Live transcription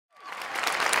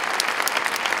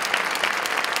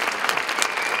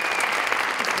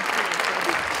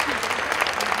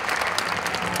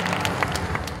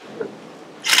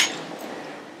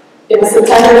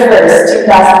September 1st,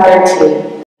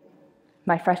 2013.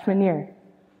 My freshman year,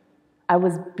 I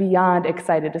was beyond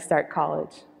excited to start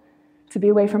college. To be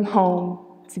away from home,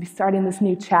 to be starting this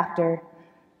new chapter,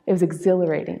 it was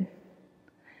exhilarating.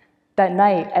 That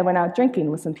night, I went out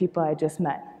drinking with some people I just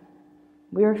met.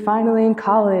 We were finally in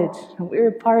college, and we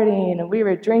were partying, and we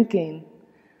were drinking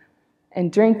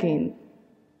and drinking.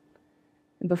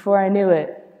 And before I knew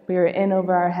it, we were in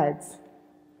over our heads.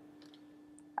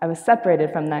 I was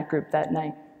separated from that group that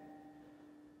night.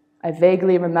 I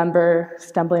vaguely remember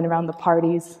stumbling around the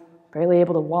parties, barely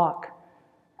able to walk,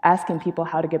 asking people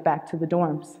how to get back to the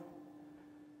dorms.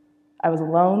 I was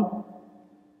alone,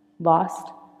 lost,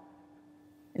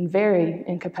 and very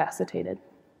incapacitated.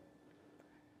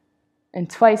 And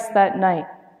twice that night,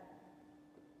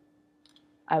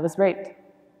 I was raped.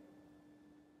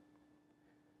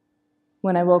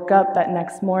 When I woke up that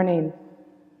next morning,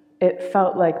 it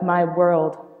felt like my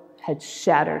world had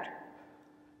shattered.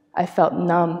 I felt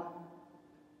numb,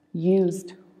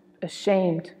 used,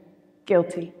 ashamed,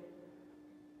 guilty,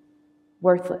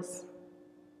 worthless.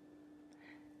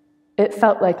 It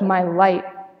felt like my light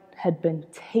had been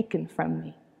taken from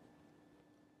me.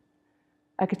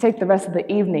 I could take the rest of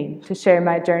the evening to share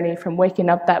my journey from waking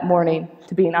up that morning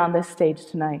to being on this stage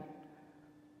tonight.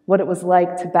 What it was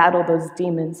like to battle those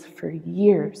demons for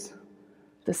years.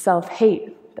 The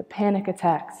self-hate, the panic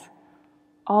attacks,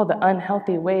 all the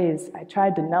unhealthy ways I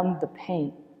tried to numb the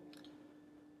pain.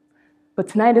 But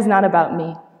tonight is not about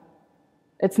me.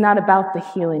 It's not about the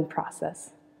healing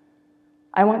process.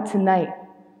 I want tonight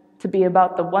to be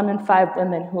about the 1 in 5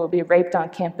 women who will be raped on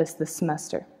campus this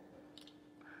semester.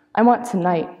 I want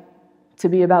tonight to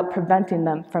be about preventing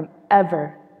them from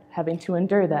ever having to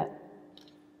endure that.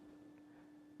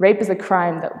 Rape is a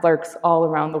crime that lurks all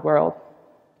around the world.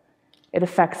 It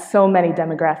affects so many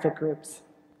demographic groups: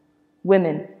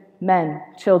 women, men,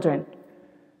 children,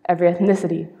 every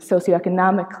ethnicity,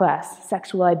 socioeconomic class,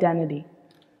 sexual identity.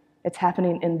 It's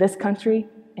happening in this country,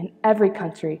 in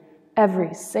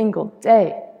every single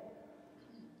day.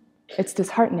 It's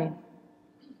disheartening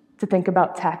to think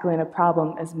about tackling a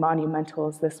problem as monumental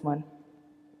as this one.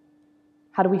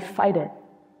 How do we fight it?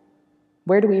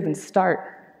 Where do we even start?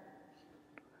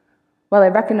 Well, I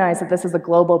recognize that this is a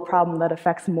global problem that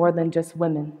affects more than just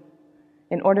women.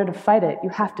 In order to fight it, you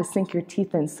have to sink your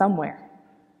teeth in somewhere.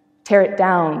 Tear it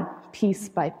down piece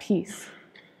by piece.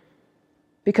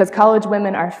 Because college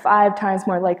women are 5 times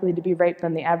more likely to be raped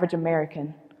than the average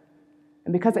American.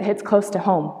 And because it hits close to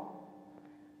home,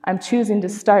 I'm choosing to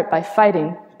start by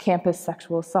fighting campus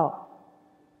sexual assault.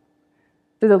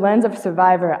 Through the lens of a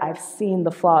survivor, I've seen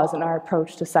the flaws in our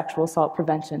approach to sexual assault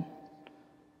prevention.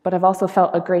 But I've also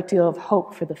felt a great deal of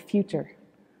hope for the future,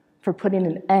 for putting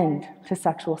an end to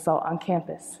sexual assault on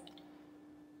campus.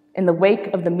 In the wake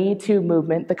of the Me Too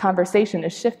movement, the conversation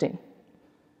is shifting.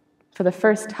 For the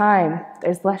first time,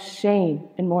 there's less shame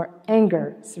and more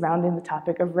anger surrounding the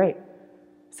topic of rape.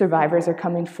 Survivors are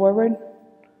coming forward.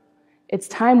 It's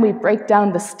time we break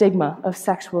down the stigma of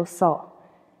sexual assault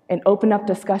and open up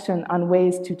discussion on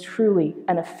ways to truly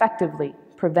and effectively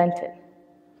prevent it.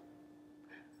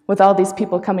 With all these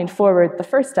people coming forward, the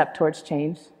first step towards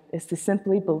change is to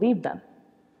simply believe them.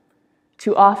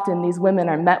 Too often, these women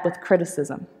are met with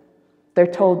criticism. They're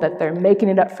told that they're making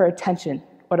it up for attention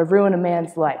or to ruin a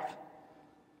man's life.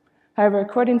 However,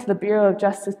 according to the Bureau of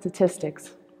Justice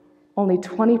Statistics, only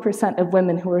 20% of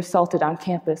women who were assaulted on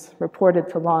campus reported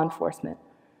to law enforcement,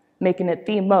 making it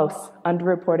the most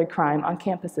underreported crime on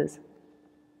campuses.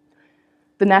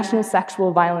 The National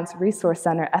Sexual Violence Resource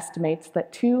Center estimates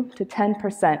that 2 to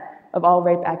 10% of all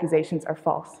rape accusations are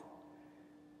false.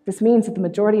 This means that the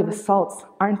majority of assaults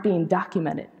aren't being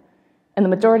documented, and the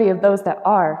majority of those that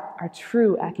are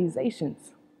true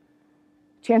accusations.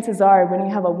 Chances are, when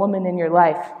you have a woman in your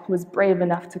life who is brave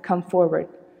enough to come forward,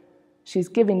 she's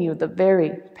giving you the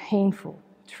very painful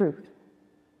truth.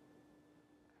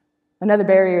 Another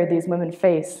barrier these women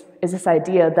face is this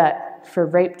idea that for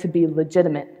rape to be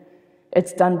legitimate,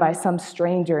 it's done by some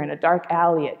stranger in a dark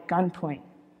alley at gunpoint.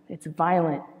 It's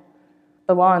violent,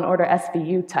 the Law and Order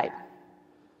SVU type.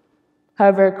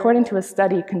 However, according to a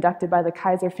study conducted by the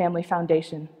Kaiser Family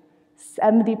Foundation,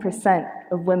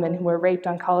 70% of women who were raped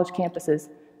on college campuses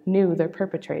knew their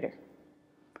perpetrator.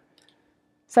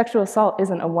 Sexual assault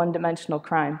isn't a one-dimensional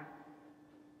crime.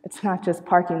 It's not just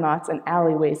parking lots and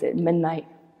alleyways at midnight.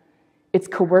 It's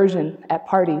coercion at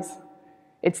parties.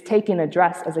 It's taking a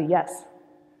dress as a yes.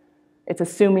 It's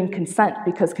assuming consent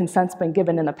because consent's been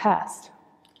given in the past.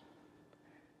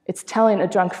 It's telling a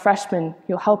drunk freshman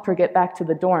you'll help her get back to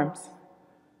the dorms,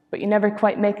 but you never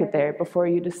quite make it there before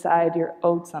you decide you're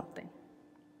owed something.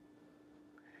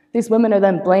 These women are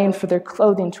then blamed for their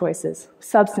clothing choices,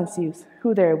 substance use,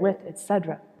 who they're with,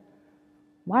 etc.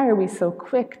 Why are we so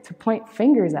quick to point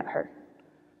fingers at her?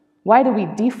 Why do we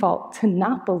default to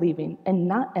not believing and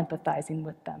not empathizing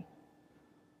with them?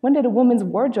 When did a woman's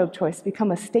wardrobe choice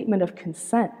become a statement of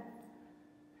consent?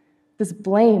 This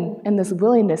blame and this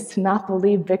willingness to not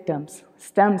believe victims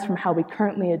stems from how we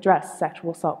currently address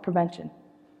sexual assault prevention.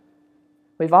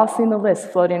 We've all seen the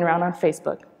list floating around on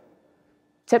Facebook.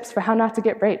 Tips for how not to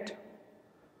get raped.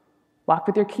 Walk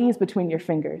with your keys between your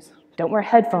fingers. Don't wear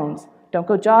headphones. Don't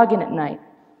go jogging at night.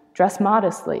 Dress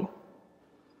modestly.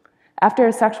 After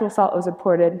a sexual assault was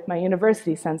reported, my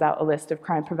university sends out a list of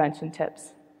crime prevention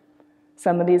tips.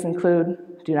 Some of these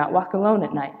include, do not walk alone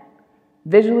at night.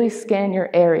 Visually scan your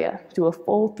area, do a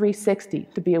full 360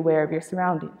 to be aware of your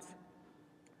surroundings.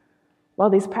 While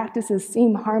these practices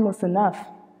seem harmless enough,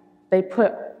 they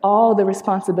put all the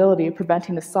responsibility of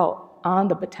preventing assault on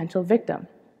the potential victim.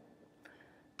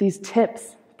 These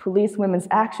tips police women's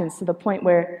actions to the point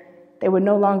where they would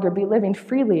no longer be living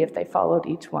freely if they followed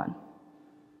each one.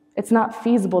 It's not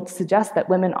feasible to suggest that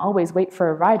women always wait for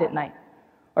a ride at night,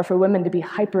 or for women to be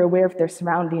hyper-aware of their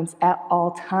surroundings at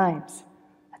all times.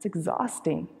 That's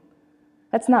exhausting.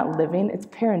 That's not living, it's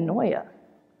paranoia.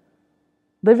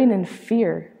 Living in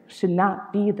fear should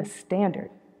not be the standard.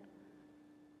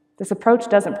 This approach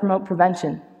doesn't promote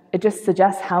prevention. It just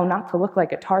suggests how not to look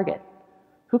like a target.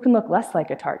 Who can look less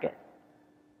like a target?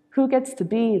 Who gets to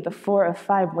be the 4 of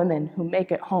 5 women who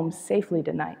make it home safely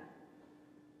tonight?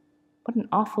 What an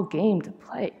awful game to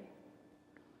play.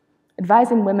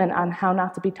 Advising women on how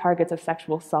not to be targets of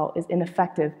sexual assault is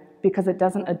ineffective because it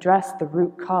doesn't address the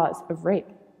root cause of rape.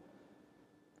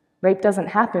 Rape doesn't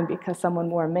happen because someone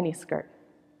wore a miniskirt.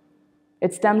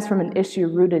 It stems from an issue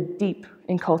rooted deep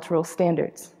in cultural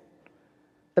standards.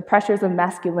 The pressures of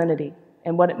masculinity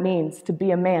and what it means to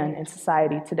be a man in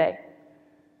society today.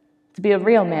 To be a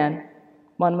real man,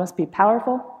 one must be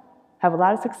powerful, have a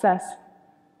lot of success,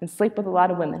 and sleep with a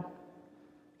lot of women.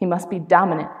 He must be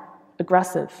dominant,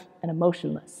 aggressive, and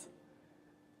emotionless.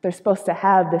 They're supposed to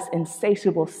have this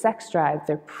insatiable sex drive.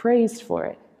 They're praised for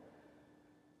it.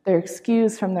 They're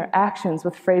excused from their actions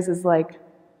with phrases like,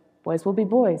 boys will be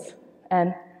boys,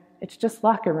 and it's just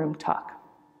locker room talk.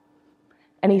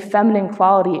 Any feminine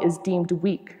quality is deemed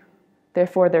weak.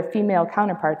 Therefore, their female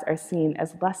counterparts are seen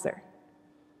as lesser.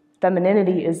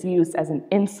 Femininity is used as an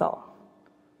insult.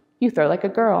 You throw like a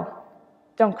girl.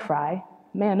 Don't cry.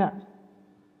 Man up.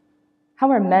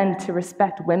 How are men to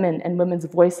respect women and women's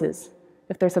voices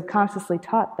if they're subconsciously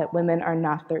taught that women are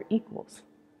not their equals?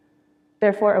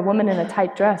 Therefore, a woman in a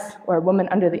tight dress or a woman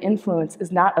under the influence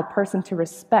is not a person to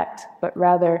respect, but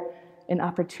rather an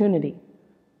opportunity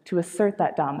to assert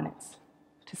that dominance,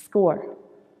 to score,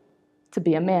 to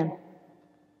be a man.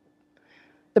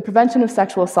 The prevention of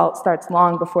sexual assault starts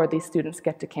long before these students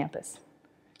get to campus.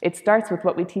 It starts with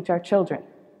what we teach our children.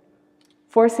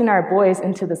 Forcing our boys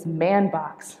into this man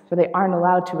box where they aren't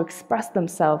allowed to express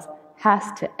themselves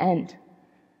has to end.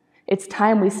 It's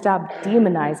time we stop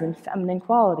demonizing feminine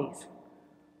qualities.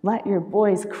 Let your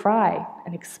boys cry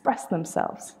and express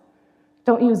themselves.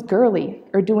 Don't use girly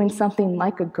or doing something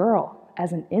like a girl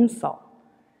as an insult.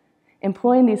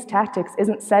 Employing these tactics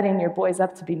isn't setting your boys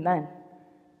up to be men.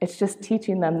 It's just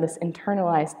teaching them this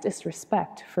internalized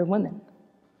disrespect for women.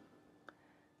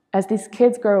 As these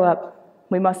kids grow up,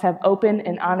 we must have open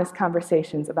and honest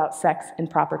conversations about sex and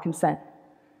proper consent.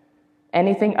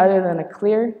 Anything other than a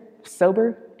clear,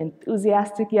 sober,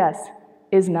 enthusiastic yes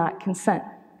is not consent.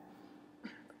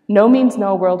 No Means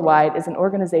No Worldwide is an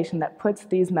organization that puts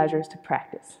these measures to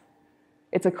practice.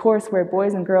 It's a course where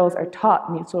boys and girls are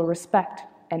taught mutual respect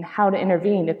and how to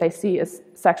intervene if they see a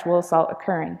sexual assault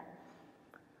occurring.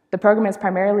 The program is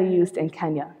primarily used in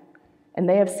Kenya, and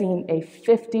they have seen a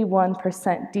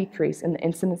 51% decrease in the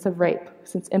incidence of rape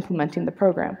since implementing the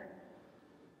program.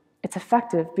 It's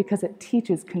effective because it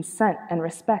teaches consent and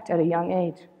respect at a young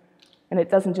age, and it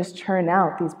doesn't just churn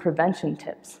out these prevention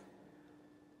tips.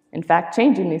 In fact,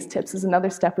 changing these tips is another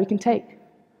step we can take.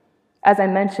 As I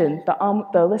mentioned,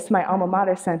 the list my alma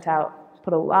mater sent out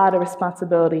put a lot of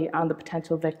responsibility on the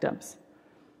potential victims.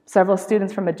 Several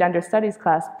students from a gender studies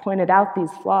class pointed out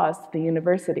these flaws to the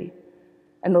university,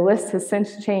 and the list has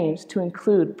since changed to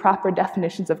include proper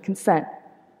definitions of consent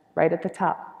right at the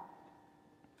top.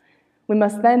 We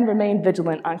must then remain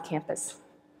vigilant on campus,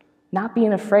 not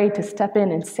being afraid to step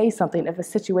in and say something if a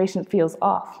situation feels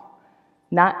off,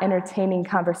 not entertaining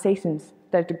conversations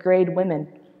that degrade women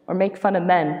or make fun of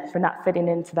men for not fitting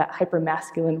into that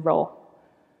hyper-masculine role.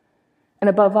 And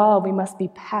above all, we must be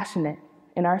passionate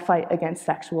in our fight against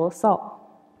sexual assault.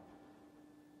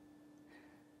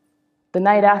 The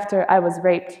night after I was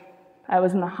raped, I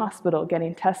was in the hospital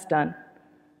getting tests done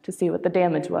to see what the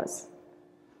damage was.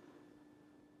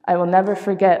 I will never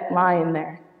forget lying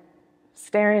there,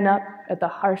 staring up at the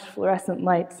harsh fluorescent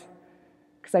lights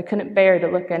because I couldn't bear to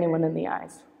look anyone in the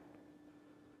eyes.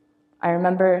 I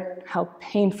remember how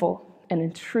painful and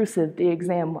intrusive the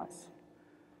exam was.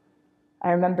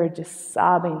 I remember just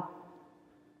sobbing,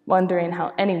 wondering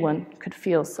how anyone could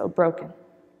feel so broken.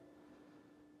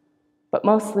 But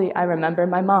mostly I remember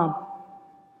my mom.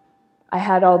 I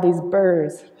had all these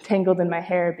burrs tangled in my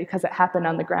hair because it happened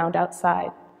on the ground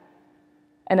outside.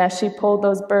 And as she pulled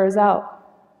those burrs out,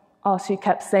 all she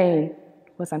kept saying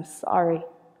was, "I'm sorry.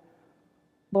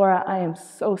 Laura, I am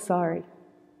so sorry."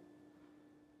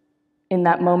 In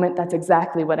that moment, that's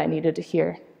exactly what I needed to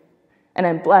hear. And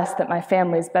I'm blessed that my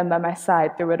family's been by my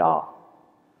side through it all.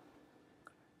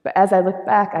 But as I look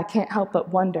back, I can't help but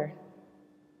wonder,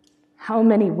 how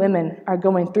many women are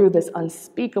going through this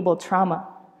unspeakable trauma,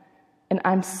 and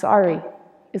 "I'm sorry"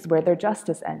 is where their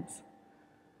justice ends?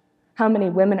 How many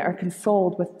women are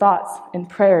consoled with thoughts and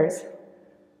prayers,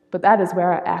 but that is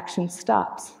where our action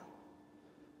stops?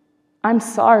 "I'm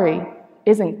sorry"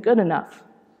 isn't good enough.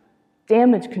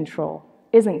 Damage control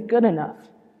isn't good enough.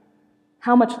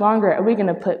 How much longer are we going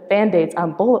to put Band-Aids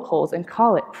on bullet holes and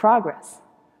call it progress?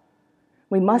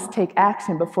 We must take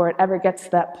action before it ever gets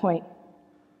to that point.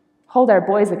 Hold our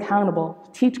boys accountable,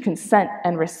 teach consent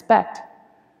and respect.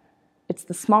 It's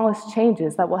the smallest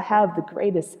changes that will have the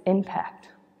greatest impact.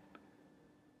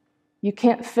 You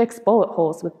can't fix bullet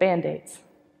holes with Band-Aids.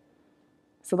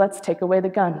 So let's take away the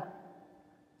gun.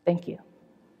 Thank you.